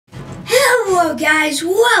Hello guys,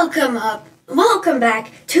 welcome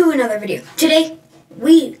back to another video. Today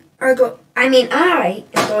I am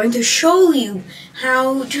going to show you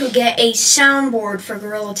how to get a soundboard for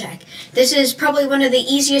Gorilla Tech. This is probably one of the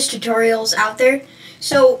easiest tutorials out there.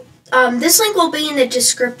 So this link will be in the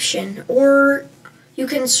description, or you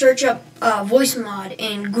can search up voice mod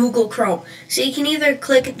in Google Chrome. So you can either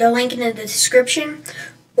click the link in the description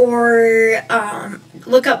or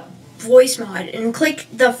look up voice mod and click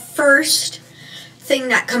the first thing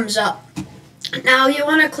that comes up. Now you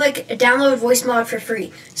want to click download voice mod for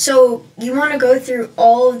free. So you want to go through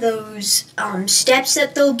all of those steps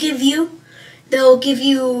that they'll give you. They'll give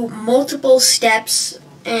you multiple steps,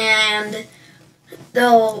 and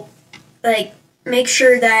they'll make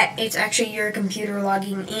sure that it's actually your computer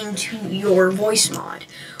logging into your voice mod.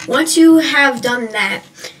 Once you have done that,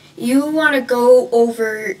 you want to go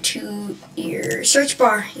over to your search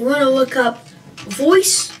bar. You want to look up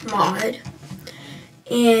voice mod,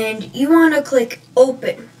 and you want to click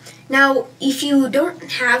open. Now, if you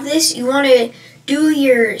don't have this, you want to do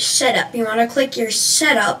your setup. You want to click your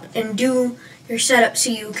setup and do your setup so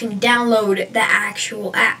you can download the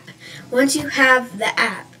actual app. Once you have the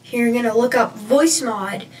app, you're going to look up voice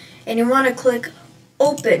mod, and you want to click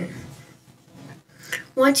open.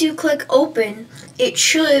 Once you click open, it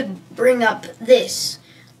should bring up this.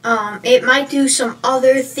 It might do some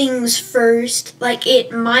other things first, like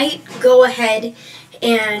it might go ahead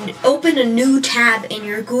and open a new tab in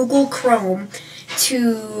your Google Chrome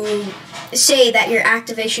to say that your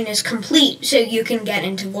activation is complete so you can get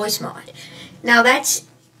into voice mod. Now that's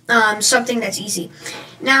something that's easy.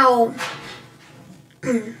 Now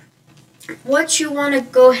what you want to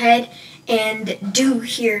go ahead and do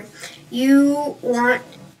here, you're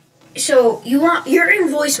in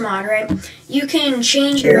voice mod, right? You can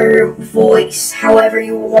change your voice however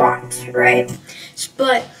you want, right?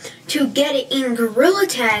 But to get it in Gorilla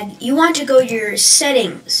Tag, you want to go to your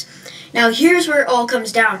settings. Now here's where it all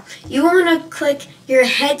comes down. You want to click your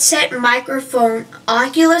headset, microphone,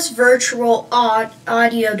 Oculus virtual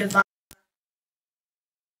audio device.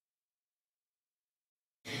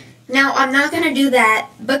 Now, I'm not going to do that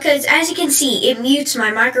because, as you can see, it mutes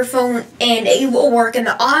my microphone and it will work in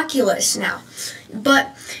the Oculus now.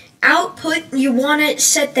 But output, you want to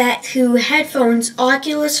set that to headphones,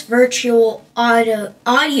 Oculus virtual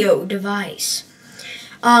audio device.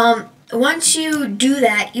 Once you do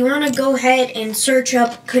that, you want to go ahead and search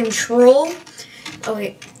up control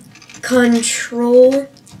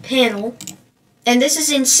panel. And this is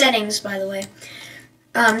in settings, by the way.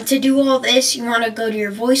 To do all this, you want to go to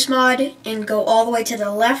your voice mod and go all the way to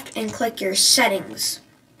the left and click your settings.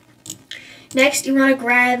 Next, you want to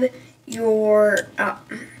grab your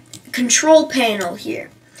control panel here.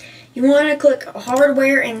 You want to click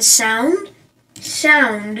hardware and sound,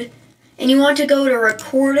 and you want to go to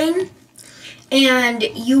recording, and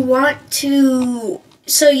you want to,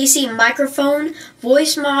 so you see microphone,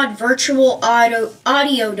 voice mod, virtual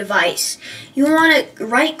audio device. You want to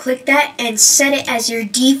right click that and set it as your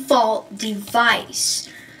default device.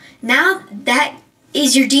 Now that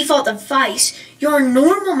is your default device, your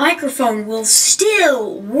normal microphone will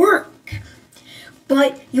still work,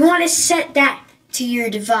 but you want to set that to your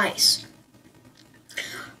device.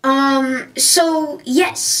 So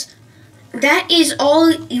yes, that is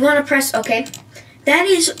all. You want to press OK. That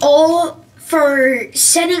is all for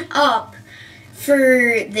setting up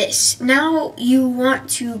for this. Now you want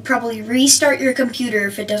to probably restart your computer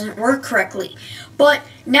if it doesn't work correctly. But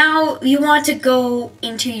now you want to go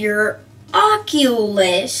into your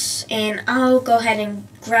Oculus, and I'll go ahead and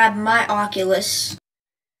grab my Oculus.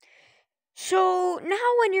 So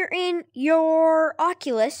now when you're in your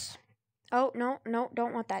Oculus, oh no,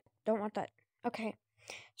 don't want that. Okay,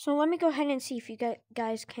 so let me go ahead and see if you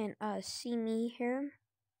guys can see me here.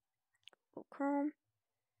 Chrome,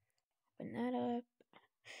 open that up,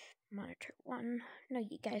 monitor 1. No,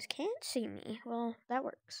 you guys can't see me. Well, that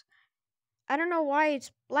works. I don't know why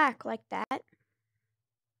it's black like that.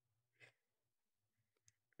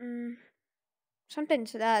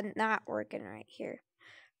 Something's not working right here.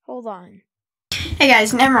 Hold on. Hey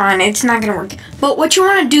guys, never mind, it's not gonna work. But what you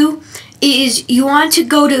want to do is you want to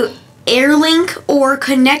go to AirLink or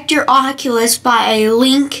connect your Oculus by a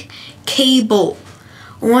link cable.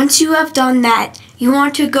 Once you have done that, you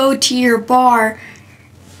want to go to your bar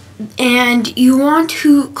and you want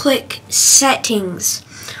to click settings.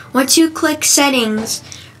 Once you click settings,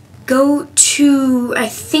 go to, I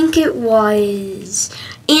think it was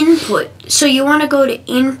input. So you want to go to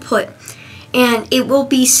input, and it will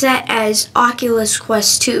be set as Oculus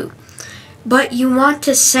Quest 2. But you want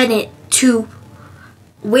to set it to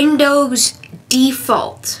Windows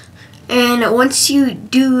default. And once you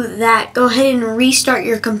do that, go ahead and restart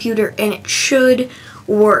your computer and it should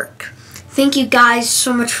work. Thank you guys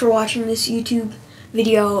so much for watching this YouTube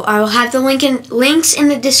video. I will have the links in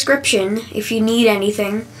the description if you need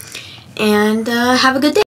anything. And have a good day.